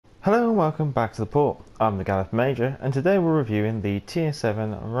Hello and welcome back to the port. I'm the Gallif Major, and today we're reviewing the Tier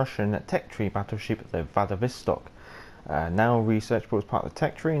 7 Russian tech tree battleship, the Vladivostok. Now researchable as part of the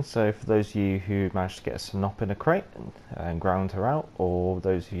tech tree, and so for those of you who managed to get a Snop in a crate and ground her out, or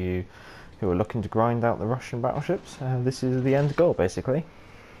those of you who are looking to grind out the Russian battleships, this is the end goal basically.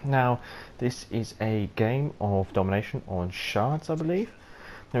 Now, this is a game of domination on shards, I believe.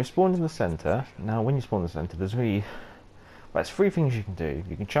 Now, we spawned in the centre. Now, when you spawn in the centre, there's really... Well, there's three things you can do.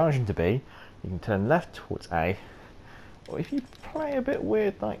 You can charge into B, you can turn left towards A, or if you play a bit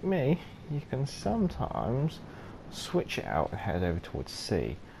weird like me, you can sometimes switch it out and head over towards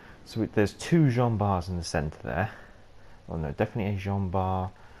C. So there's two Jean bars in the centre there. Well, no, definitely a Jean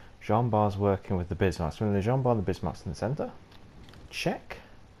bar. Jean bar's working with the Bismarck. So when the Jean bar and the Bismarck's in the centre, check.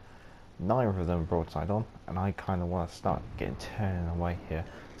 Neither of them are broadside on, and I kind of want to start getting turning away here,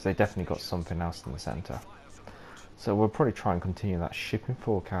 because they definitely got something else in the centre. So we'll probably try and continue that shipping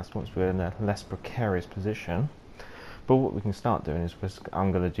forecast once we're in a less precarious position. But what we can start doing is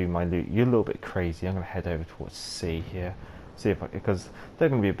I'm going to do my loot. You're a little bit crazy. I'm going to head over towards C here, see if because they're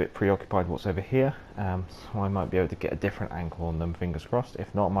going to be a bit preoccupied with what's over here. So I might be able to get a different angle on them. Fingers crossed.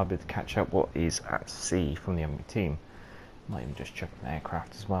 If not, I might be able to catch up what is at C from the enemy team. Might even just check an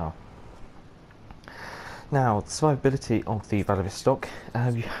aircraft as well. Now, the survivability of the Vladivostok,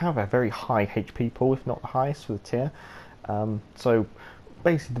 you have a very high HP pool, if not the highest for the tier. So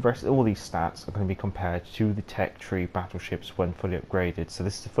basically the rest of all these stats are going to be compared to the tech tree battleships when fully upgraded. So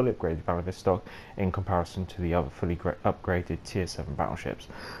this is a fully upgraded Vladivostok in comparison to the other fully upgraded tier 7 battleships.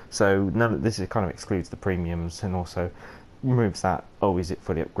 So this kind of excludes the premiums and also removes that, oh, is it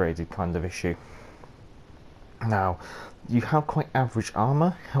fully upgraded kind of issue. Now, you have quite average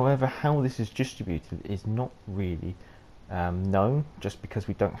armour, however how this is distributed is not really known, just because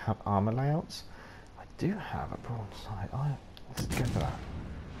we don't have armour layouts. I do have a broadside, let's go for that.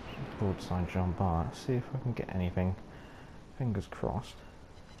 Broadside Jean bar, let's see if I can get anything, fingers crossed.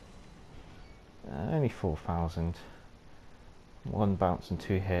 Only 4,000. One bounce and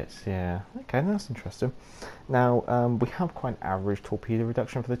two hits, yeah. Okay, that's interesting. Now, we have quite an average torpedo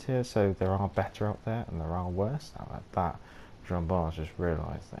reduction for the tier, so there are better out there and there are worse. Now, like that, Jean Bar's just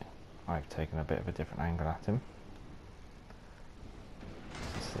realised that I've taken a bit of a different angle at him.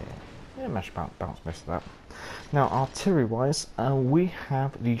 Let's see. Yeah, managed to bounce most of that. Now, artillery-wise, we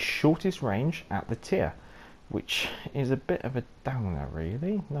have the shortest range at the tier, which is a bit of a downer,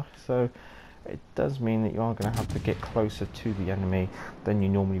 really. So it does mean that you are going to have to get closer to the enemy than you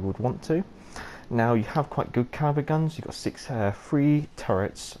normally would want to. Now, you have quite good caliber guns. You've got three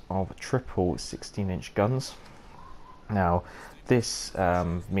turrets of triple 16-inch guns. Now, this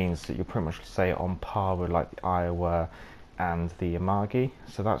means that you're pretty much say on par with like the Iowa and the Amagi.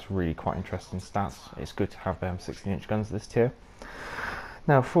 So that's really quite interesting stats. It's good to have 16-inch guns this tier.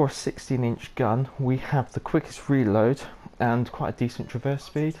 Now, for a 16-inch gun, we have the quickest reload and quite a decent traverse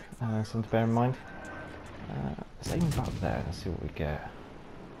speed, something to bear in mind. Let's aim back there and see what we get.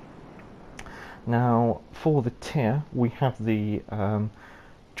 Now, for the tier, we have the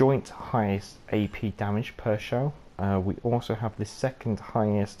joint highest AP damage per shell. We also have the second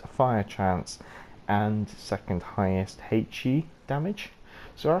highest fire chance and second highest HE damage.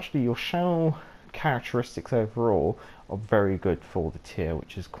 So actually your shell characteristics overall are very good for the tier,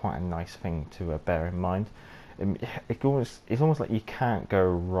 which is quite a nice thing to bear in mind. It's almost like you can't go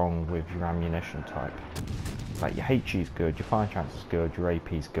wrong with your ammunition type. Like your HE is good, your fire chance is good, your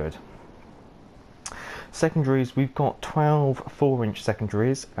AP is good. Secondaries, we've got 12 4-inch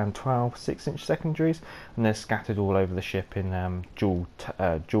secondaries and 12 6-inch secondaries, and they're scattered all over the ship in dual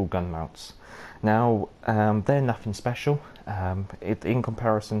gun mounts. Now, they're nothing special in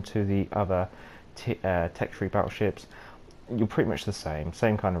comparison to the other tech tree battleships. You're pretty much the same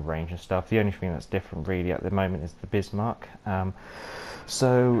kind of range and stuff. The only thing that's different really at the moment is the Bismarck.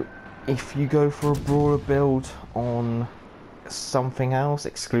 So if you go for a brawler build on something else,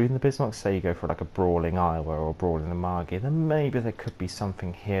 excluding the Bismarck, say you go for like a brawling Iowa or a brawling Amagi, then maybe there could be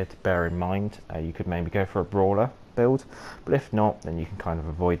something here to bear in mind. You could maybe go for a brawler build, but if not, then you can kind of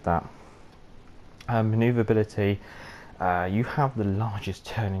avoid that. Maneuverability, you have the largest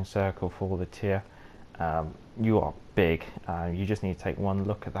turning circle for the tier. You are big. You just need to take one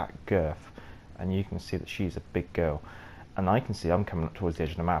look at that girth and you can see that she's a big girl, and I can see I'm coming up towards the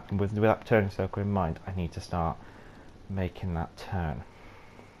edge of the map, and with that turning circle in mind, I need to start making that turn.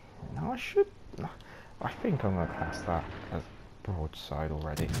 Now I think I'm going to class that as broadside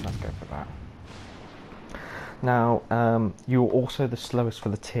already. Let's go for that. Now, you're also the slowest for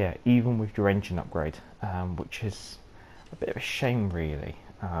the tier, even with your engine upgrade, which is a bit of a shame really.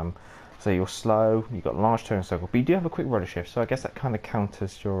 So you're slow, you've got a large turn circle, but you do have a quick rudder shift, so I guess that kind of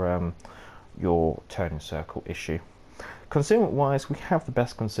counters your turn circle issue. Concealment wise, we have the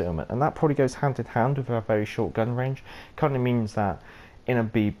best concealment, and that probably goes hand in hand with our very short gun range. Kind of means that in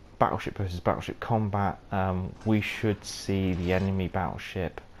a battleship versus battleship combat, we should see the enemy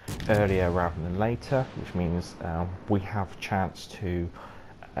battleship earlier rather than later, which means we have a chance to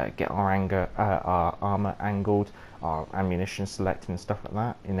get our armor angled, our ammunition selected and stuff like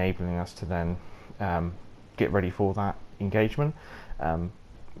that, enabling us to then get ready for that engagement.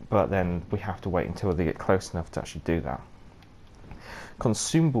 But then we have to wait until they get close enough to actually do that.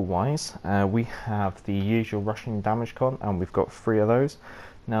 Consumable wise, we have the usual Russian damage con, and we've got 3 of those.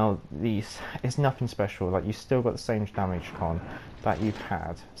 Now these is nothing special, like you've still got the same damage con that you've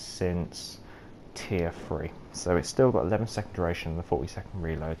had since tier 3. So it's still got 11-second duration and a 40-second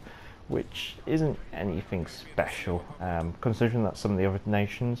reload, which isn't anything special, considering that some of the other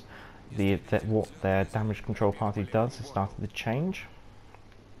nations, what their damage control party does has started to change.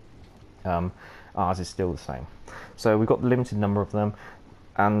 Ours is still the same. So we've got the limited number of them,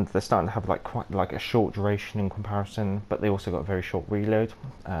 and they're starting to have quite a short duration in comparison, but they also got a very short reload.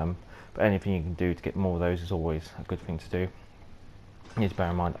 But anything you can do to get more of those is always a good thing to do. You need to bear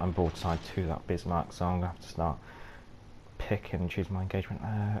in mind I'm broadside to that Bismarck, so I'm going to have to start picking and choosing my engagement.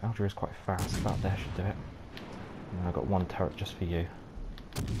 Algeria is quite fast, that there should do it. And I've got 1 turret just for you.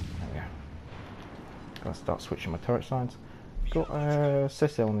 There we go. Got to start switching my turret sides. Got a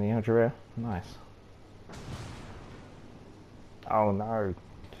Cecil on the Algeria. Nice. Oh no,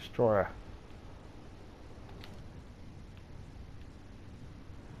 destroyer.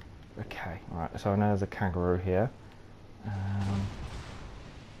 Okay, alright, so I know there's a kangaroo here.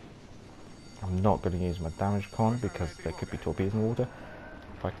 I'm not going to use my damage con because there could be torpedoes in the water.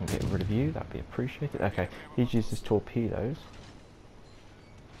 If I can get rid of you, that'd be appreciated. Okay, he uses torpedoes.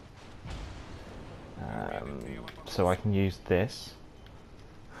 So I can use this.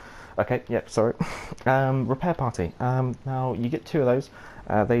 Okay, yep, sorry. Repair party. Now you get 2 of those.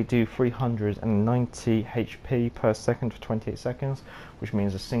 They do 390 HP per second for 28 seconds, which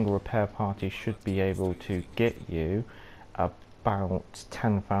means a single repair party should be able to get you about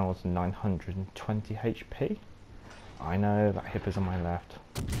 10,920 HP. I know that hip is on my left.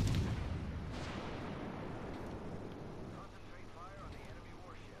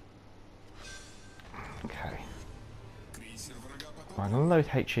 Okay. Right, I'm going to load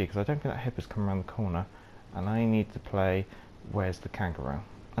HE because I don't think that hip has come around the corner, and I need to play where's the kangaroo,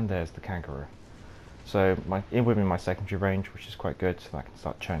 and there's the kangaroo. So within my secondary range, which is quite good, so I can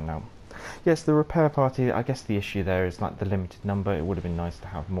start churning out. Yes, the repair party, I guess the issue there is the limited number. It would have been nice to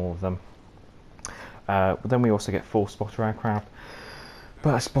have more of them. But then we also get 4 spotter aircraft.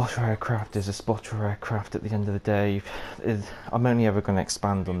 But a spotter aircraft is a spotter aircraft at the end of the day. I'm only ever going to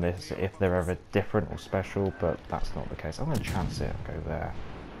expand on this if they're ever different or special, but that's not the case. I'm going to chance it and go there.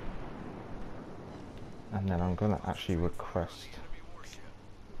 And then I'm going to actually request...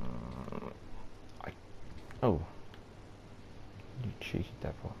 oh. You cheeky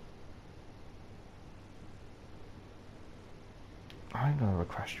devil. I'm going to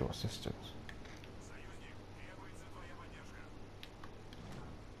request your assistance.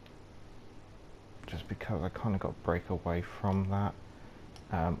 Just because I kind of got to break away from that.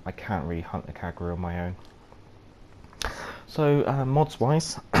 I can't really hunt the kangaroo on my own. So mods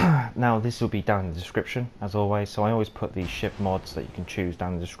wise, now this will be down in the description as always, so I always put the ship mods that you can choose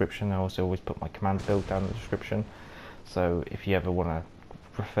down in the description. I also always put my command build down in the description, so if you ever want to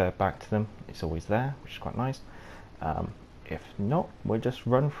refer back to them, it's always there, which is quite nice. If not, we'll just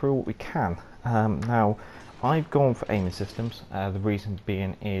run through what we can. Now I've gone for aiming systems. The reason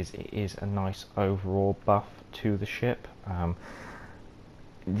being is it is a nice overall buff to the ship.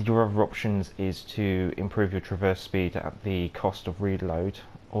 Your other options is to improve your traverse speed at the cost of reload,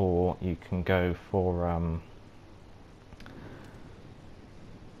 or you can go for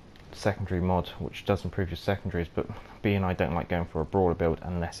secondary mod, which does improve your secondaries, but being I don't like going for a brawler build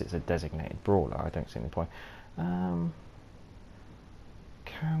unless it's a designated brawler, I don't see any point.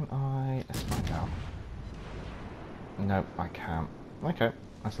 Can I... let's find out. Nope, I can't. Okay,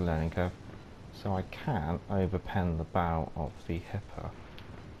 that's a learning curve. So I can overpen the bow of the Hipper.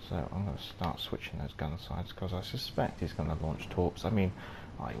 So I'm going to start switching those gun sides because I suspect he's going to launch torps. I mean,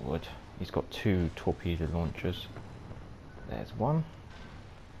 I would. He's got 2 torpedo launchers. There's one.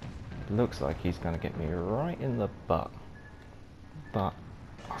 It looks like he's going to get me right in the butt. But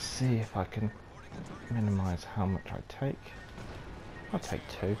I'll see if I can minimize how much I take. I'll take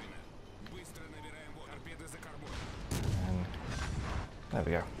 2. And there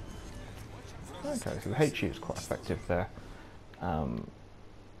we go. Okay, so the HE is quite effective there.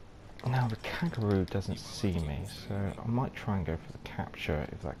 Now the kangaroo doesn't see me, so I might try and go for the capture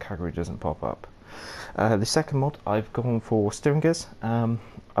if that kangaroo doesn't pop up. The second mod, I've gone for steering gears. I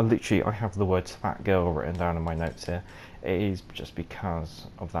have the words fat girl written down in my notes here. It is just because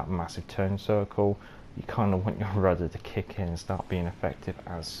of that massive turn circle. You kind of want your rudder to kick in and start being effective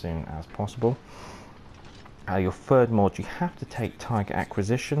as soon as possible. Your third mod, you have to take target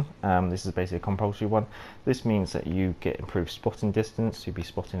acquisition. This is basically a compulsory one. This means that you get improved spotting distance. You'll be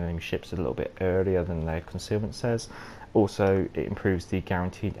spotting enemy ships a little bit earlier than their concealment says. Also, it improves the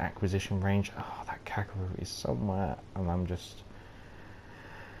guaranteed acquisition range. Oh, that kangaroo is somewhere, and I'm just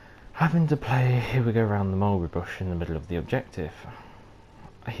having to play. Here we go around the mulberry bush in the middle of the objective.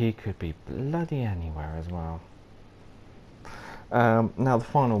 He could be bloody anywhere as well. Now the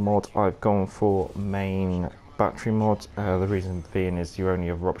final mod, I've gone for main battery mod. The reason being is your only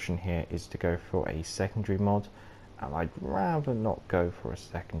other option here is to go for a secondary mod, and I'd rather not go for a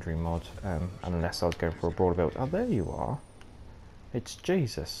secondary mod unless I was going for a broader build. Oh, there you are. It's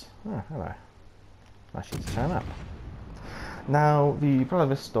Jesus. Oh, hello. Nice you to turn up. Now the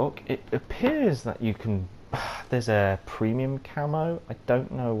Vladivostok, it appears that you can. There's a premium camo. I don't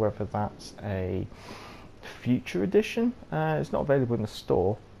know whether that's a future edition. It's not available in the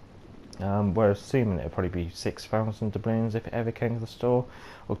store. We're assuming it'll probably be 6,000 doubloons if it ever came to the store.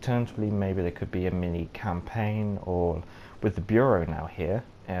 Alternatively, maybe there could be a mini campaign, or with the bureau now here,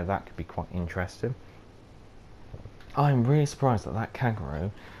 that could be quite interesting. I'm really surprised that that kangaroo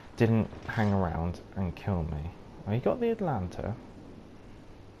didn't hang around and kill me. Oh, he got the Atlanta.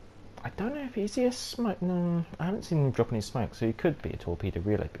 I don't know if he's a smoke. No, I haven't seen him drop any smoke, so he could be a torpedo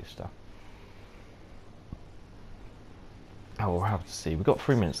relay booster. Oh, we'll have to see. We've got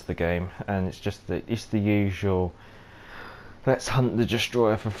 3 minutes of the game, and it's just it's the usual. Let's hunt the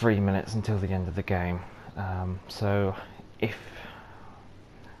destroyer for 3 minutes until the end of the game. So,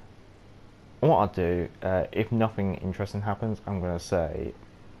 what I'll do, if nothing interesting happens, I'm going to say,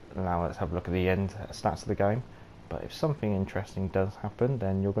 now let's have a look at the end stats of the game. But if something interesting does happen,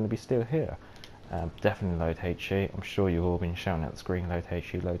 then you're going to be still here. Definitely load HE. I'm sure you've all been shouting at the screen, load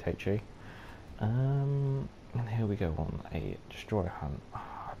HE, load HE. And here we go on a destroyer hunt.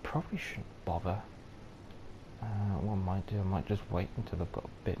 I probably shouldn't bother. What I might do, I might just wait until I've got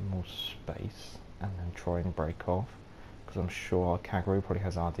a bit more space and then try and break off, because I'm sure our kangaroo probably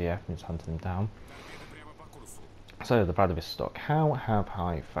has RDF and is hunting them down. So the Vladivostok, how have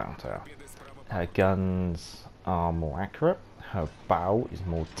I found her? Her guns are more accurate, her bow is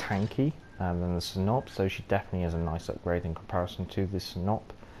more tanky than the Sinop, so she definitely has a nice upgrade in comparison to the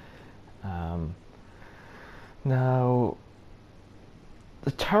Sinop. Now,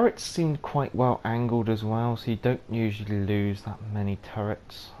 the turrets seem quite well angled as well, so you don't usually lose that many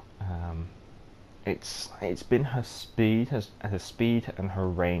turrets. It's been her speed, her speed and her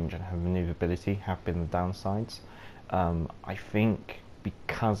range and her maneuverability have been the downsides. I think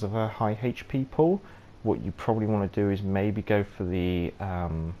because of her high HP pool, what you probably want to do is maybe go for the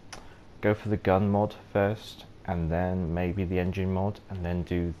gun mod first, and then maybe the engine mod, and then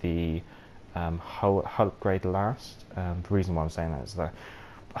do the hull upgrade last. The reason why I'm saying that is that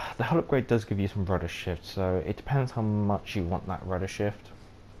the hull upgrade does give you some rudder shift, so it depends how much you want that rudder shift.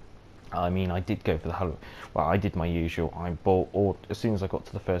 I mean, I did go for the hull. Well, I did my usual. I bought all, as soon as I got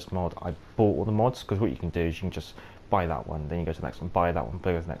to the first mod, I bought all the mods, because what you can do is you can just buy that one, then you go to the next one, buy that one,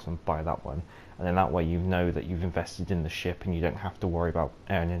 go to the next one, buy that one, and then that way you know that you've invested in the ship and you don't have to worry about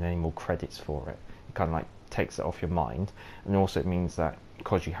earning any more credits for it. It kind of like takes it off your mind, and also it means that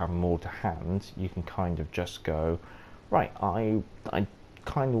because you have more to hand, you can kind of just go, right, I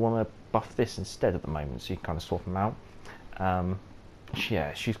kind of want to buff this instead at the moment, so you can kind of swap them out.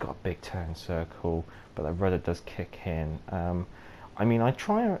 Yeah, she's got a big turn circle, but the rudder does kick in. I mean, I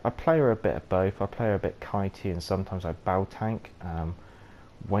play her a bit of both. I play her a bit kitey, and sometimes I bow tank.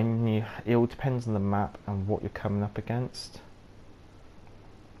 It all depends on the map and what you're coming up against.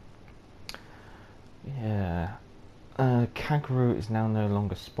 Yeah. Kangaroo is now no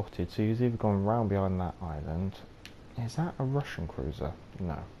longer spotted, so he's either gone round behind that island. Is that a Russian cruiser?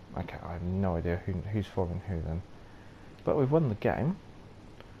 No. Okay, I have no idea who's following who then. But we've won the game.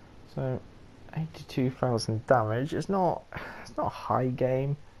 So 82,000 damage. It's not a high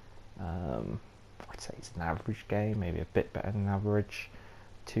game. I'd say it's an average game, maybe a bit better than average.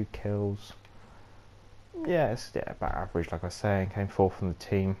 2 kills. Yeah, it's about average, like I was saying. Came 4th from the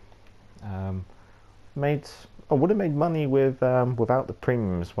team. I would have made money with without the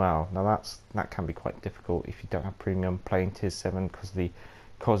premium as well. Now that can be quite difficult if you don't have premium playing tier 7,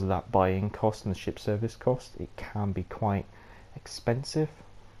 because of that buy-in cost and the ship service cost. It can be quite expensive.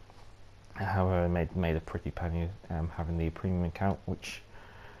 However, I made a pretty penny having the premium account, which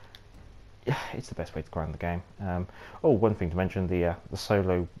it's the best way to grind the game. Oh, one thing to mention: the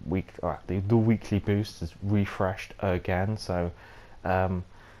solo week, the weekly boost is refreshed again. So, um,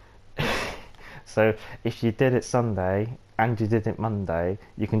 so if you did it Sunday and you did it Monday,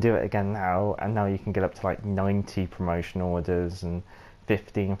 you can do it again now, and now you can get up to like 90 promotion orders and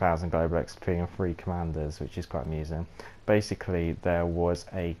 15,000 global XP and free commanders, which is quite amusing. Basically, there was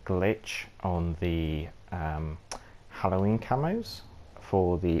a glitch on the Halloween camos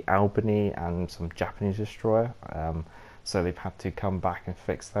for the Albany and some Japanese destroyer, so they've had to come back and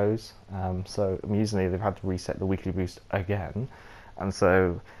fix those. So amusingly, they've had to reset the weekly boost again, and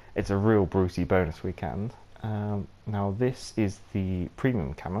so it's a real Brucey bonus weekend. Now this is the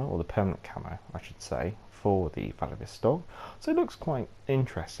premium camo, or the permanent camo I should say, for the Vladivostok. So it looks quite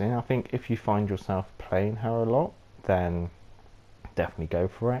interesting. I think if you find yourself playing her a lot, then definitely go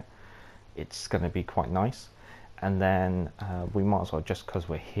for it. It's going to be quite nice. And then we might as well, just because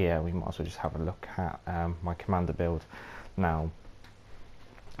we're here, we might as well just have a look at my commander build. Now,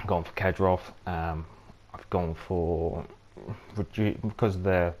 I've gone for Kedrov. I've gone for, because of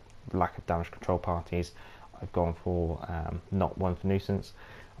the lack of damage control parties, I've gone for not one for Nuisance.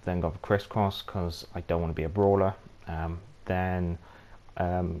 I've then gone for Crisscross because I don't want to be a brawler. Then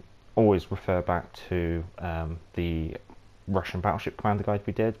always refer back to the Russian Battleship commander guide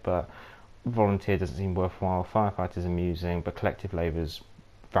we did, but Volunteer doesn't seem worthwhile. Firefighter's amusing, but Collective Labour's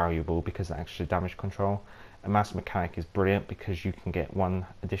valuable because of extra damage control. And Master Mechanic is brilliant because you can get one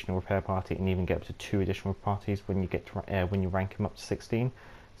additional repair party and even get up to 2 additional parties when you get to, when you rank him up to 16.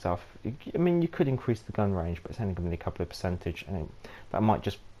 So I mean, you could increase the gun range, but it's only going to be a couple of percentage, and that might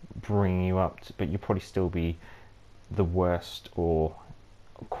just bring you up to, but you'll probably still be the worst or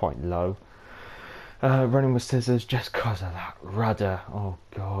quite low. Running with scissors just because of that rudder. Oh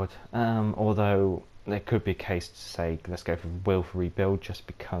god. Although there could be a case to say let's go for will for rebuild, just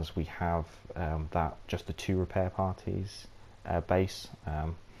because we have that just the 2 repair parties base.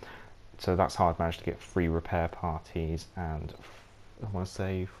 So that's how I've managed to get 3 repair parties and I want to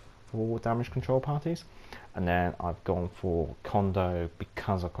say 4 damage control parties. And then I've gone for Kondo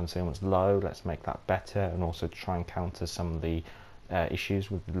because our concealment's low. Let's make that better, and also try and counter some of the issues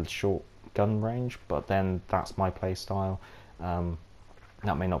with the short gun range, but then that's my play style.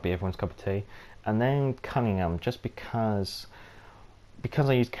 That may not be everyone's cup of tea. And then Cunningham, just because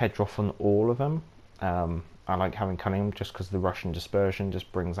I use Kedrov on all of them. I like having Cunningham just because the Russian dispersion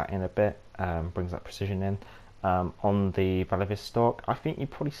just brings that in a bit, brings that precision in. On the Vladivostok, I think you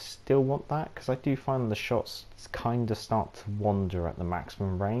probably still want that because I do find the shots kind of start to wander at the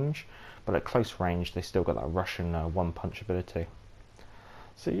maximum range, but at close range they still got that Russian one punch ability.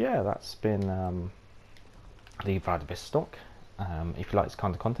 So yeah, that's been the Vladivostok. If you like this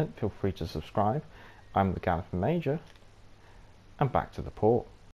kind of content, feel free to subscribe. I'm the Galliford Major, and back to the port.